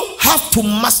you have to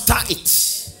master it.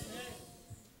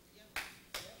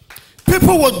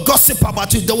 People will gossip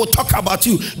about you. They will talk about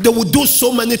you. They will do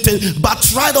so many things. But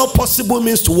try all possible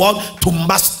means to what? To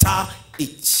master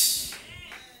it.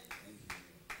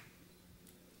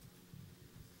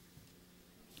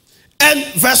 And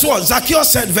verse 1.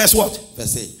 Zacchaeus said verse what?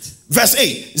 Verse 8. Verse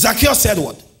 8. Zacchaeus said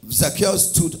what?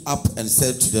 Zacchaeus stood up and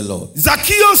said to the Lord.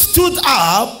 Zacchaeus stood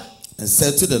up and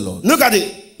said to the Lord. Look at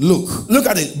it. Look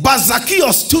at it. But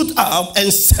Zacchaeus stood up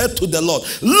and said to the Lord,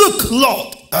 look,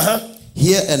 Lord.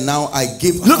 Here and now I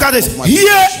give. Look at this.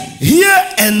 Here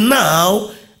and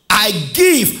now I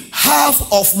give half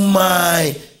of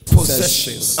my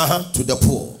possessions to the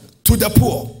poor. To the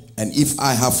poor. And if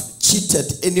I have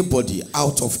cheated anybody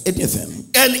out of anything,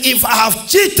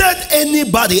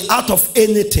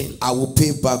 I will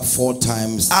pay back 4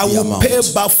 times the amount. I will pay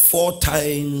back 4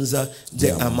 times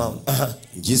the amount.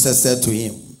 Jesus said to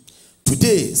him,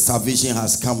 today salvation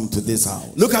has come to this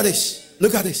house. Look at this.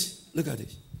 Look at this. Look at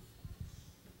this.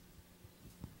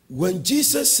 When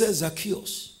Jesus says,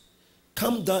 Zacchaeus,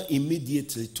 come down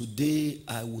immediately. Today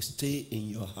I will stay in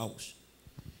your house.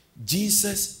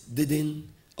 Jesus didn't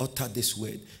utter this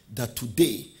word that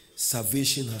today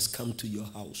salvation has come to your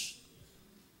house.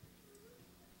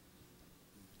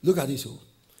 Look at this.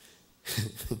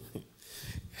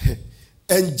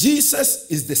 And Jesus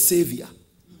is the Savior.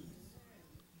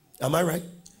 Am I right?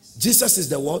 Jesus is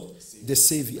the what? The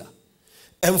Savior.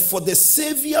 And for the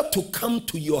Savior to come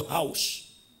to your house,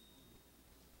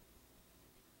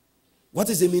 what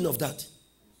is the meaning of that?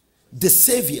 The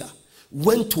Savior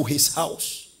went to his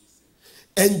house.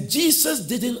 And Jesus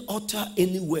didn't utter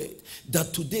any word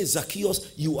that today,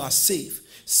 Zacchaeus, you are saved.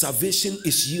 Salvation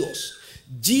is yours.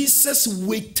 Jesus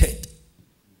waited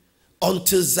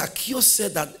until Zacchaeus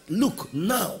said that, look,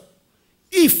 now,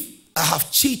 if I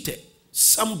have cheated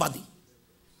somebody,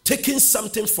 taken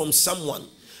something from someone,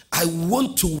 I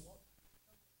want to.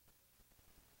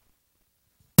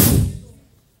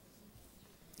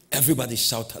 Everybody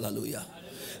shout hallelujah.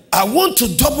 I want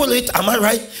to double it, am I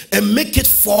right? And make it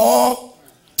 4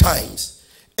 times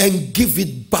and give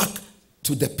it back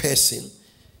to the person.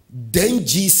 Then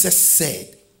Jesus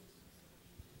said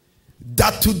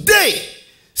that today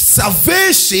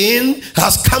salvation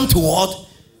has come to what?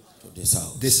 To this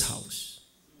house. This house.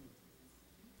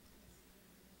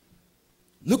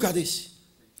 Look at this.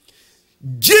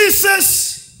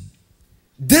 Jesus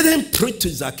didn't preach to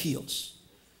Zacchaeus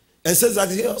and said,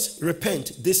 Zacchaeus,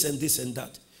 repent, this and this and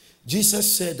that.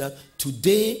 Jesus said that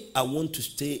today I want to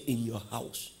stay in your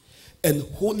house. And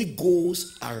Holy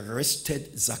Ghost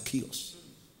arrested Zacchaeus.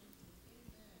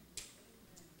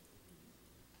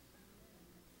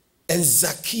 And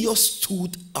Zacchaeus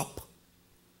stood up.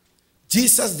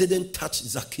 Jesus didn't touch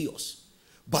Zacchaeus,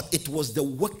 but it was the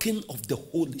working of the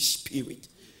Holy Spirit.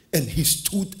 And he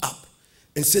stood up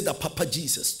and said that, Papa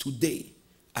Jesus, today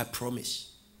I promise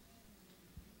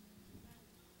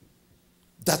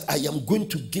that I am going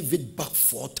to give it back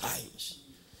 4 times.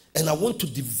 And I want to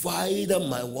divide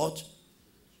my what?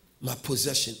 My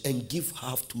possession and give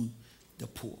half to the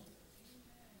poor.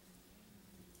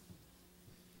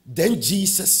 Then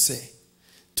Jesus said,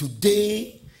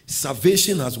 today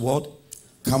Salvation has what?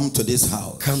 Come to this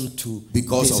house. Come to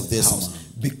because of this house. man.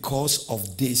 Because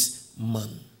of this man.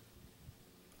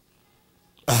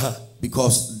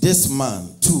 Because this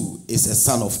man too is a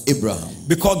son of Abraham.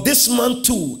 Because this man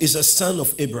too is a son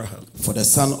of Abraham. For the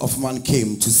Son of Man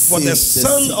came to save. For the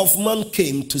Son of Man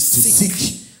came to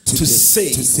seek to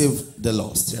save the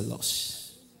lost. The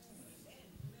lost.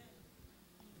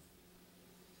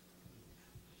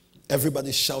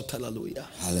 Everybody shout hallelujah.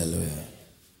 Hallelujah.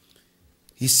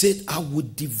 He said, I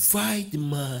would divide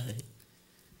mine.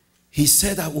 He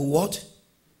said, I will what?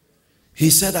 He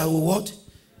said, I will what?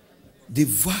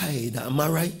 Divide, am I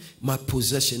right? My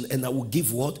possession, and I will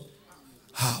give what?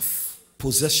 Half.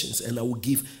 Possessions, and I will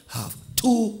give half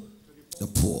to the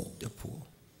poor. The poor.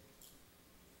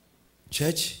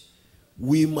 Church,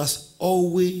 we must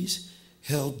always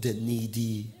help the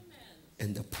needy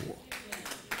and the poor.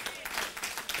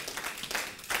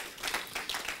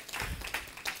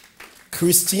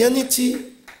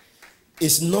 Christianity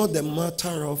is not the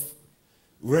matter of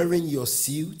wearing your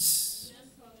suits,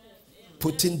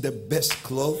 putting the best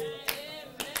clothes.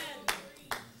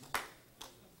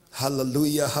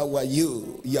 Hallelujah, how are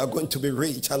you? You are going to be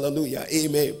rich. Hallelujah,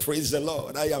 amen. Praise the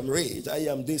Lord. I am rich. I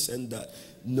am this and that.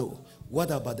 No.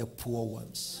 What about the poor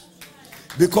ones?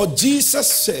 Because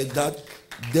Jesus said that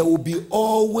there will be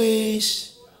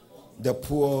always the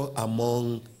poor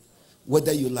among,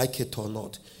 whether you like it or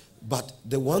not. But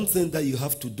the one thing that you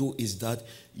have to do is that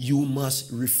you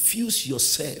must refuse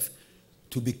yourself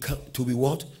to be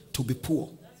what? To be poor.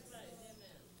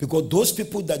 Because those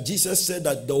people that Jesus said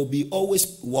that there will be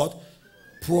always what?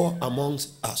 Poor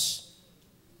amongst us.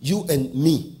 You and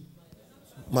me,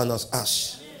 minus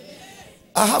us.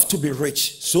 I have to be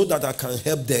rich so that I can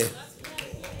help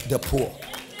the poor.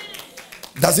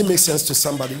 Does it make sense to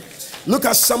somebody? Look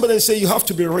at somebody and say, you have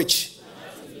to be rich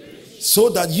so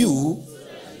that you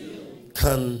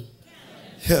can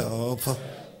help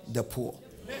the poor.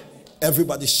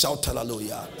 Everybody shout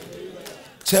hallelujah.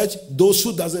 Church, those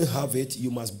who doesn't have it, you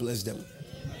must bless them.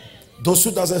 Those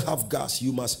who doesn't have gas,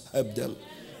 you must help them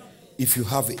if you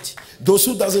have it. Those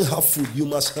who doesn't have food, you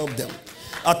must help them.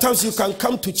 At times you can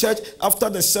come to church after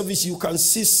the service, you can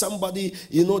see somebody,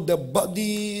 the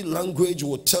body language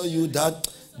will tell you that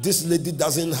this lady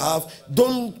doesn't have.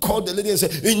 Don't call the lady and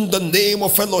say, in the name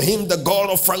of Elohim, the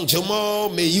God of Frank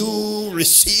Dwomoh, may you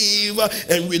receive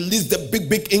and release the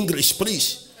big English,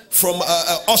 please, from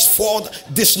Oxford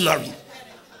Dictionary.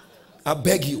 I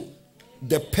beg you,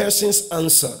 the person's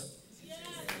answer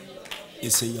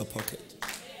is in your pocket.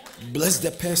 Bless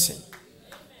the person.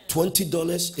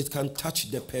 $20, it can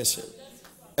touch the person.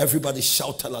 Everybody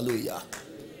shout hallelujah.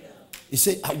 He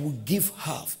said, I will give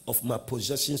half of my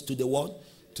possessions to the what?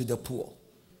 To the poor.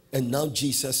 And now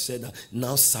Jesus said,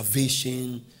 now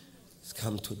salvation has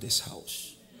come to this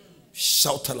house.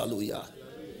 Shout hallelujah.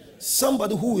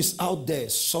 Somebody who is out there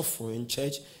suffering,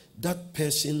 church, that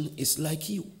person is like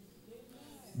you.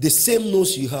 The same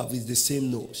nose you have is the same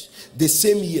nose. The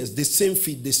same ears, the same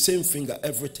feet, the same finger,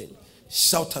 everything.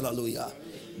 Shout hallelujah.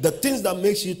 The things that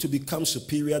makes you to become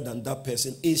superior than that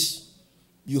person is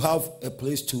you have a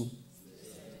place to,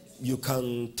 you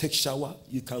can take shower,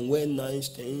 you can wear nice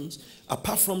things.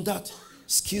 Apart from that,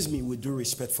 excuse me, with due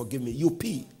respect, forgive me, you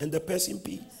pee and the person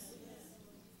pee.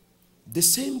 The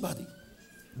same body,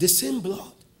 the same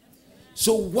blood.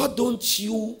 So why don't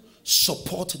you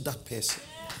support that person?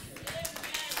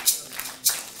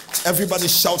 Everybody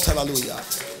shout hallelujah.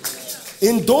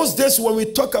 In those days when we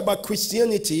talk about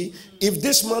Christianity, if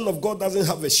this man of God doesn't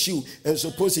have a shoe, and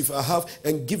suppose if I have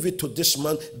and give it to this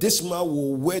man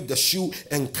will wear the shoe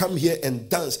and come here and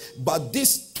dance. But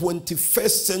this 21st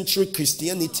century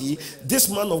Christianity, this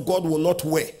man of God will not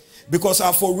wear. Because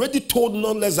I've already told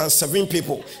no less than 7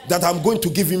 people that I'm going to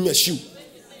give him a shoe.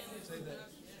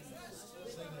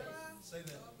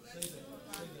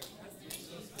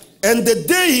 And the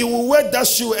day he will wear that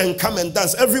shoe and come and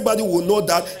dance, everybody will know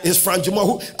that it's Frank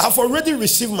Dwomoh who I've already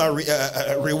received my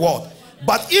reward.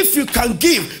 But if you can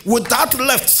give without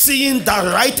left seeing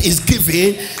that right is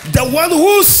given, the one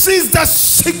who sees the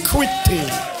secret thing,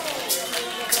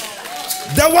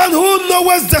 the one who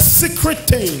knows the secret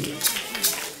thing,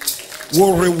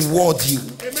 will reward you.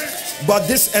 Amen. But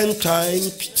this end time,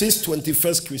 this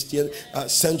 21st Christian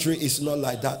century is not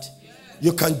like that.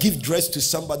 You can give dress to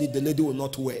somebody, the lady will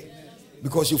not wear.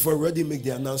 Because you've already made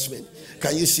the announcement.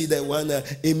 Can you see the one,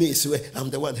 Amy is where I'm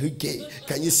the one who gave.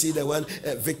 Can you see the one,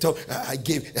 Victor, I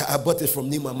gave. I bought it from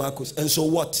Nima Marcus. And so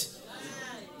what?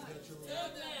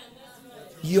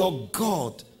 Your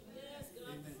God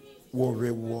will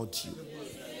reward you.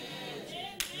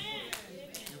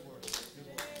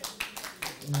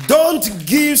 Don't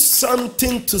give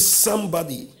something to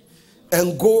somebody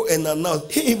and go and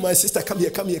announce, hey, my sister, come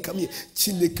here, come here, come here.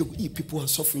 People are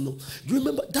suffering. Do you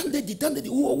remember that lady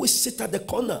who always sit at the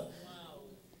corner?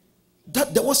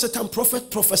 That there was a time prophet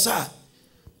prophesied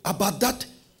about that.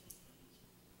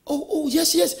 Oh,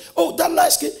 yes. Oh, that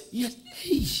light skin. Yes.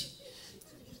 Hey.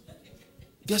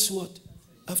 Guess what?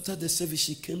 After the service,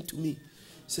 she came to me.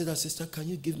 Said, sister, can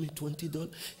you give me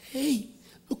 $20? Hey,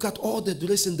 look at all the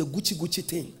dress and the Gucci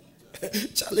thing.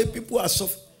 Charlie, people are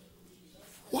suffering.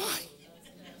 Why?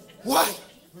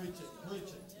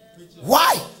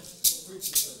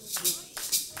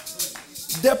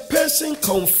 The person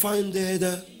confided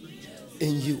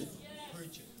in you.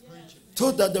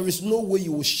 Told that there is no way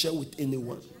you will share with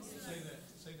anyone.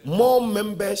 More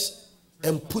members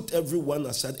and put everyone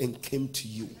aside and came to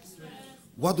you.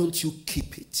 Why don't you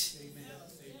keep it?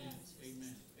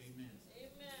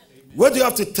 Where do you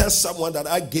have to tell someone that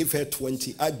I gave her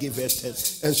 20, I gave her 10,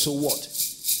 and so what?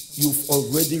 You've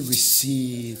already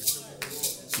received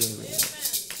your reward.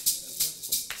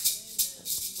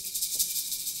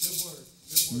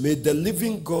 May the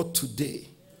living God today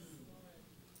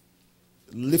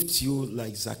lift you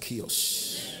like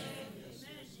Zacchaeus.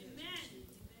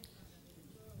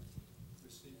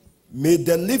 May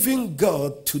the living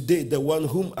God today, the one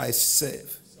whom I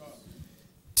serve,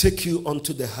 take you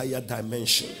onto the higher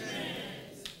dimension.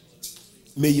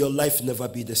 May your life never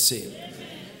be the same.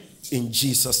 In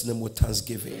Jesus' name with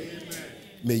thanksgiving.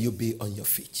 May you be on your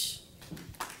feet.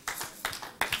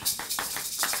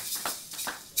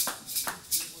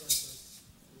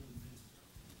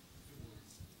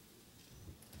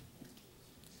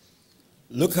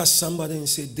 Look at somebody and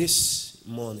say, this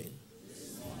morning,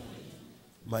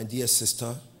 my dear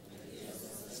sister,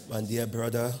 my dear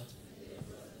brother,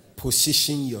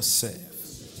 position yourself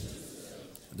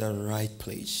at the right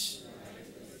place,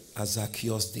 as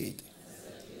Zacchaeus did.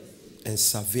 And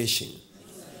salvation,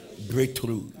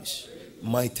 breakthroughs,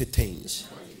 mighty things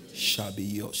shall be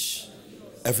yours.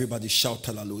 Everybody shout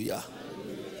hallelujah.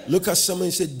 Look at someone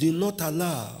and say, do not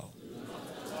allow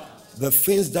the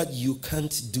things that you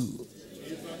can't do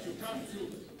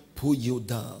pull you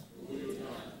down.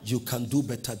 You can do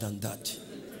better than that.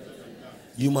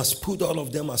 You must put all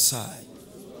of them aside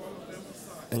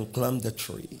and climb the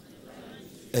tree,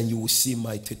 and you will see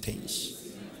mighty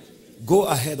things. Go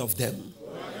ahead of them,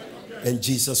 and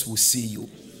Jesus will see you.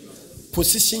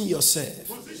 Position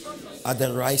yourself at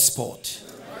the right spot,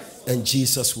 and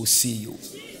Jesus will see you.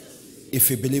 If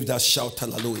you believe that, shout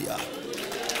hallelujah.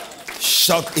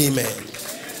 Shout amen.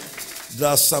 There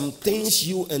are some things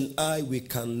you and I, we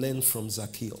can learn from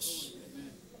Zacchaeus.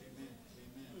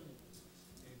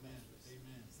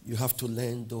 You have to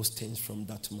learn those things from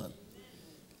that man,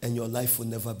 and your life will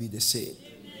never be the same.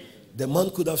 The man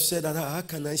could have said, how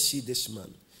can I see this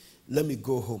man? Let me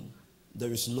go home.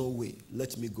 There is no way.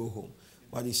 Let me go home.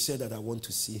 But he said that I want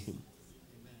to see him.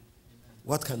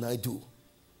 What can I do?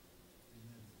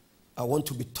 I want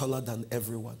to be taller than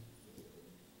everyone.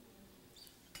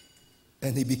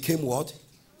 And he became what?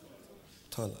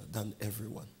 Taller than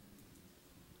everyone.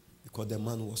 Because the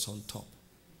man was on top.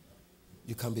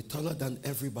 You can be taller than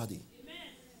everybody. Amen.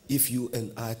 If you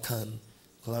and I can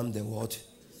climb the what?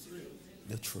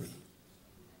 The tree.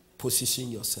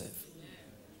 Position yourself.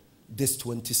 This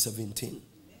 2017.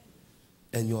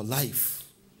 And your life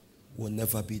will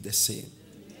never be the same.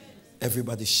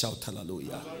 Everybody shout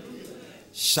hallelujah.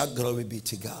 Shout glory be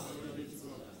to God.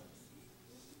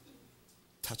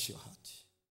 Touch your heart.